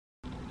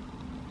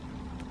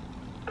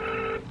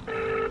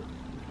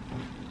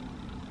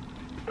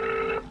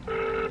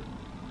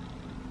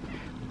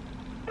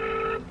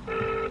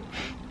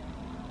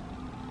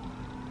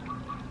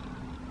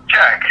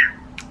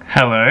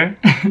Hello.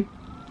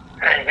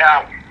 There you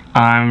go.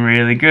 I'm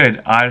really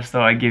good. I just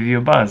thought I'd give you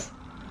a buzz.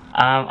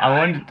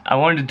 I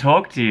wanted to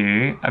talk to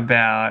you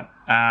about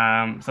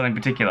something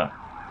particular.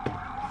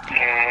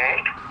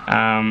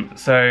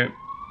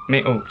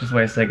 Just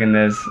wait a second.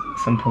 There's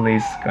some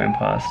police going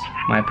past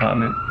my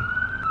apartment.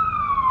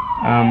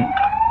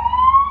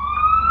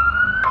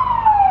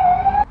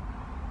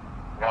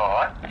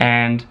 Right.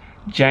 And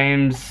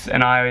James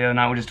and I the other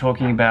night were just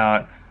talking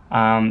about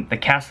the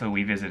castle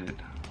we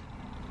visited.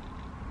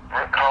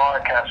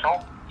 Riccara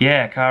Castle.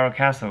 Yeah, Carl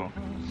Castle.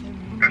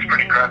 It was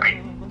pretty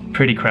crappy.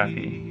 Pretty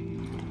crappy.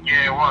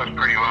 Yeah, it was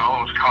pretty well.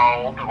 It was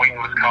cold. The wind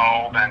was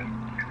cold, and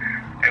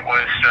it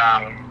was.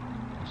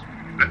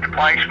 But the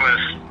place was,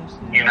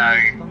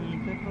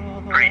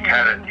 pretty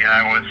tattered. It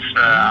was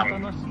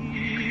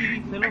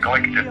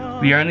neglected.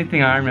 The only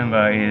thing I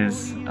remember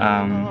is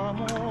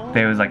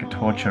there was like a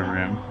torture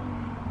room.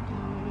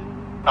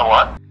 A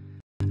what?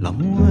 La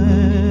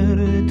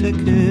muerte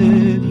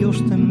que Dios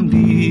te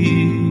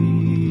envía.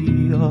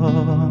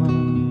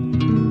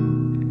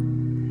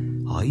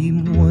 Ay,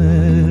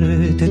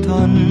 muerte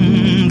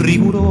tan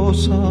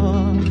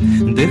rigurosa,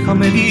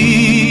 déjame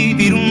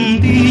vivir un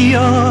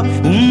día,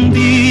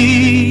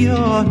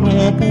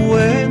 no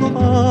puedo